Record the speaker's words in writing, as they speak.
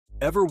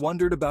Ever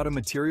wondered about a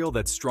material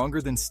that's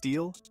stronger than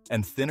steel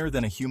and thinner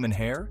than a human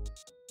hair?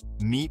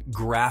 Meet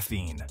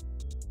graphene.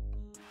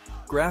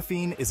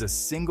 Graphene is a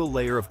single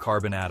layer of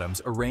carbon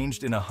atoms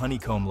arranged in a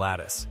honeycomb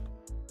lattice.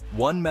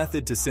 One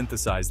method to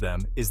synthesize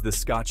them is the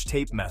Scotch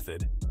tape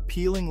method,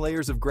 peeling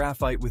layers of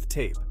graphite with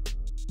tape.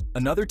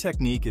 Another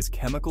technique is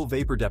chemical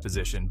vapor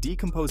deposition,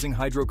 decomposing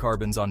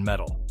hydrocarbons on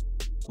metal.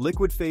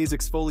 Liquid phase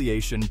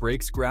exfoliation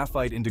breaks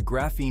graphite into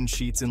graphene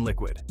sheets in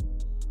liquid.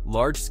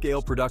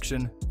 Large-scale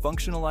production,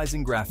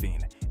 functionalizing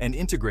graphene, and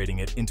integrating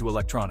it into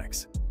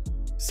electronics.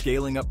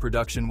 Scaling up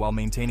production while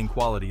maintaining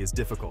quality is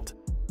difficult.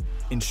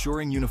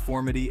 Ensuring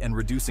uniformity and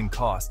reducing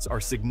costs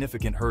are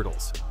significant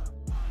hurdles.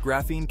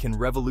 Graphene can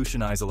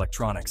revolutionize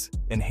electronics,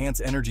 enhance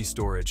energy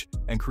storage,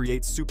 and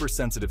create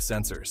super-sensitive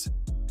sensors.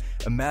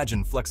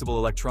 Imagine flexible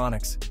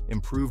electronics,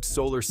 improved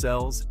solar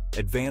cells,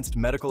 advanced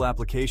medical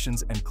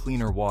applications, and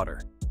cleaner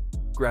water.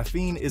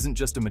 Graphene isn't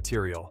just a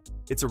material,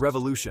 it's a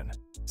revolution.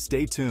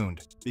 Stay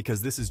tuned,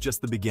 because this is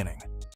just the beginning.